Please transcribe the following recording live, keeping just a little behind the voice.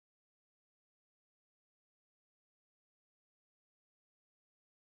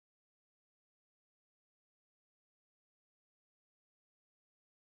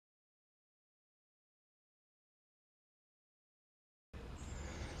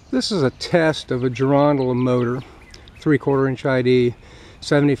This is a test of a Girandola motor, 3/4 inch ID,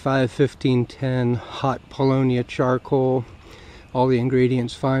 75 1510 hot Polonia charcoal, all the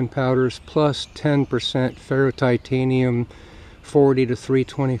ingredients fine powders, plus 10% ferrotitanium 40 to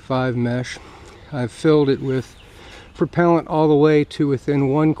 325 mesh. I've filled it with propellant all the way to within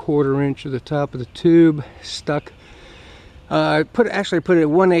 1/4 inch of the top of the tube. Stuck. I actually put a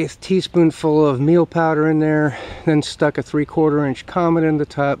 1/8 teaspoonful of meal powder in there, then stuck a 3/4 inch comet in the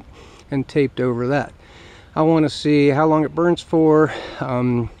top and taped over that. I want to see how long it burns for,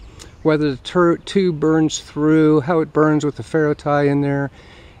 whether the tube burns through, how it burns with the ferroti in there,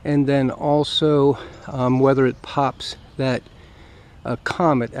 and then also whether it pops that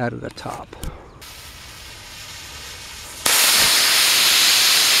comet out of the top.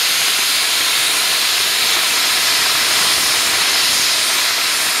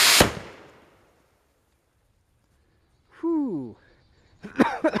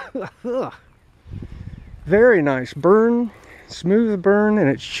 Very nice burn, smooth burn, and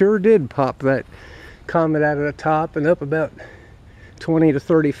it sure did pop that comet out of the top and up about 20 to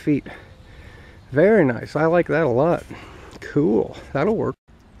 30 feet. Very nice. I like that a lot. Cool. That'll work.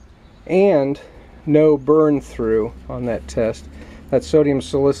 And no burn through on that test. That sodium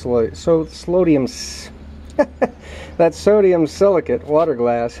silicate, that sodium silicate water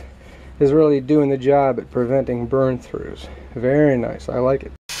glass is really doing the job at preventing burn throughs. Very nice. I like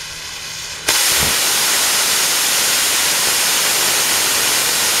it.